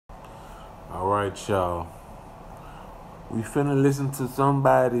Alright, y'all. We finna listen to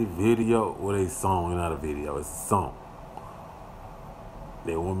somebody's video or a song, not a video, it's a song.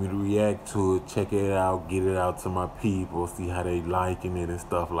 They want me to react to it, check it out, get it out to my people, see how they liking it and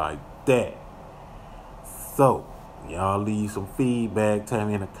stuff like that. So, y'all leave some feedback, tell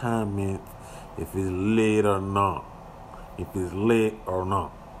me in the comments if it's lit or not. If it's lit or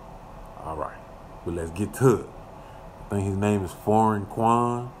not. Alright, but let's get to it. I think his name is Quan,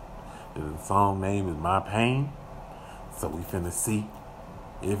 and the song name is My Pain. So we finna see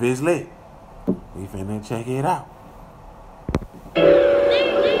if it's lit. We finna check it out.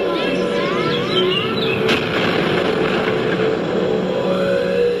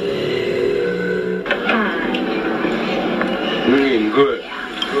 Good.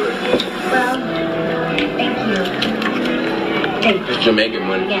 Well, thank you. Thank you. It's Jamaican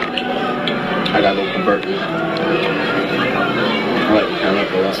money. Yeah. I got no converters. I like to count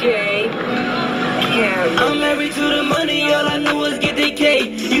up a lot. I'm married to the money, all I know is get the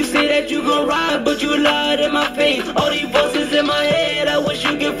cake. You say that you gon' ride, but you lied in my face. All these voices in my head, I wish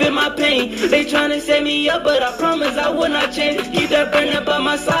you could feel my pain. They tryna set me up, but I promise I will not change. Keep that burn up by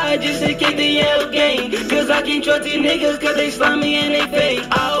my side, just in case the yell game. Cause I can't trust these niggas, cause they slimy and they fake.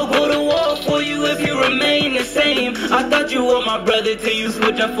 I'll go to war for you if you remain the same. I thought you were my brother till you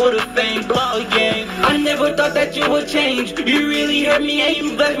switch up for the fame blog game. I never thought that you would change. You really hurt me and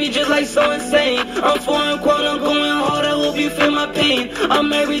you left me just like so insane. I'm foreign Quan, I'm going hard, I hope you feel my pain. I'm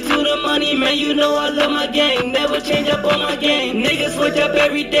married to the money, man, you know I love my gang. Never change up on my game, niggas switch up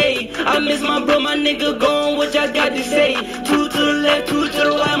every day. I miss my bro, my nigga gone, what y'all got to say? Two to the left, two to the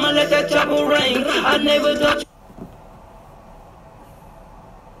right, I'ma let that chopper ring. I never thought.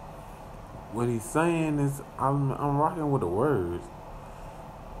 What he's saying is, I'm rocking with the words.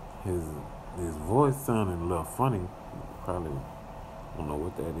 His voice sounding a little funny. Probably don't know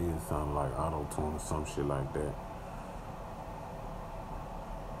what that is. Sound like auto-tune or some shit like that.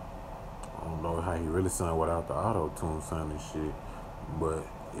 I don't know how he really sound without the auto-tune sound and shit. But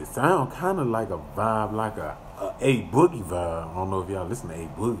it sound kind of like a vibe, like a Boogie vibe. I don't know if y'all listen to A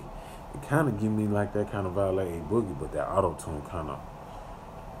Boogie. It kind of give me like that kind of vibe like A Boogie, but that auto-tune kind of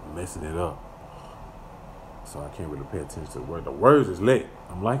messing it up. So I can't really pay attention to the words. The words is lit.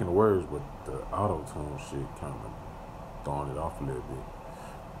 I'm liking the words, but the auto-tune shit kind of throwing it off a little bit.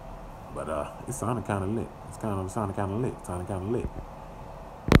 But it sounded kind of lit. Sounded kind of lit.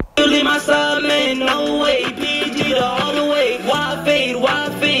 You leave my side, man, no way. PG the all the way. Why fade?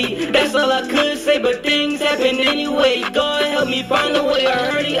 That's all I could say, but things happen anyway. God help me find a way.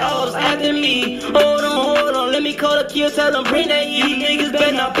 I heard he alls after me. Hold on, let me call the kill, tell them bring that heat. Niggas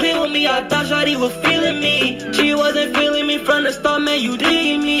better not play with me. I thought Shawty was feeling me. She wasn't feeling me from the start, man, you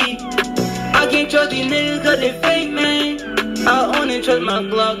digging me. I can't trust these niggas cause they fake, man. I only trust my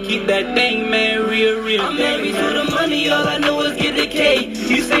Glock, keep that thing, man, real. I'm married to the money, all I know is get the cake.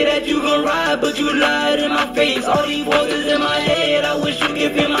 You say that you gon' ride, but you lied in my face. All these voices in my head, I wish you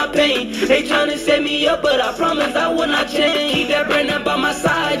could feel my pain. They tryna set me up, but I promise I will not change. Keep that brand up by my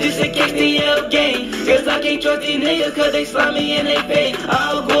side, just in case the yell game. Cause I can't trust these niggas, cause they slimy and they fake.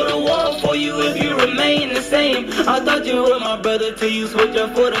 I'll go to war for you if you remain the same. I thought you were my brother till you switch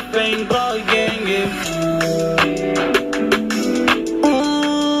up for the fame blog gang, yeah.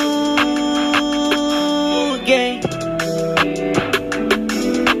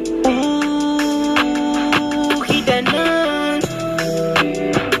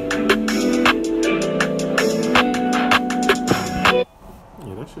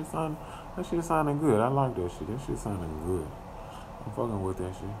 That shit sounding good. I like that shit. That shit sounding good. I'm fucking with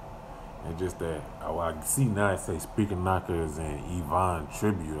that shit. And just that, I see now it say Speaker Knockerz and Iveon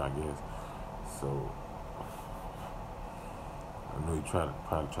tribute, I guess. So I know he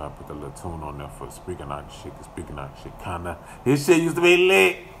probably try to put the little tune on there for Speaker Knockerz shit. Cause Speaker Knockerz shit kinda, his shit used to be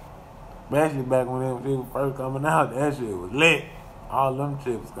lit. Especially back when it was first coming out, that shit was lit. All them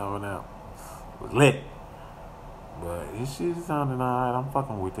chips coming out was lit. But his shit is sounding alright. I'm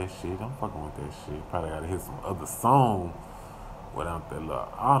fucking with that shit. Probably gotta hit some other song without that little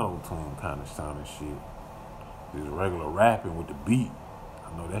auto-tune kind of sounding shit. Just regular rapping with the beat.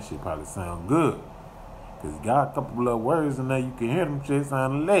 I know that shit probably sound good. Cause he got a couple of words in there, you can hear them shit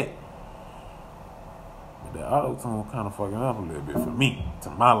sounding lit. But that auto-tune kind of fucking up a little bit for me,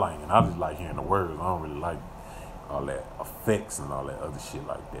 to my liking. I just like hearing the words. I don't really like all that effects and all that other shit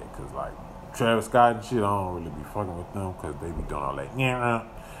like that. Cause like Travis Scott and shit, I don't really be fucking with them because they be doing all that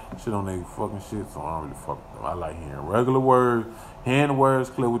shit on their fucking shit, so I don't really fuck with them. I like hearing regular words, hearing the words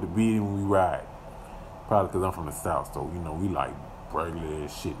clear with the beat when we ride. Probably because I'm from the South, so, you know, we like regular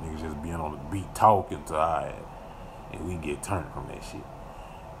ass shit. Niggas just being on the beat talking to and we get turned from that shit.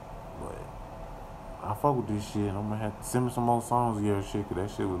 But fuck with this shit. I'm gonna have to send me some more songs of your shit, cause that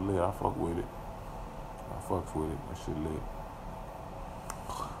shit was lit. I fuck with it. I fucks with it. That shit lit.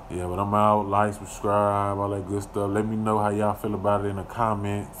 Yeah, but I'm out. Like, subscribe, all that good stuff. Let me know how y'all feel about it in the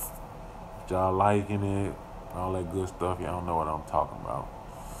comments. If y'all liking it, all that good stuff. Y'all know what I'm talking about.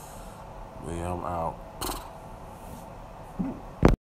 But yeah, I'm out.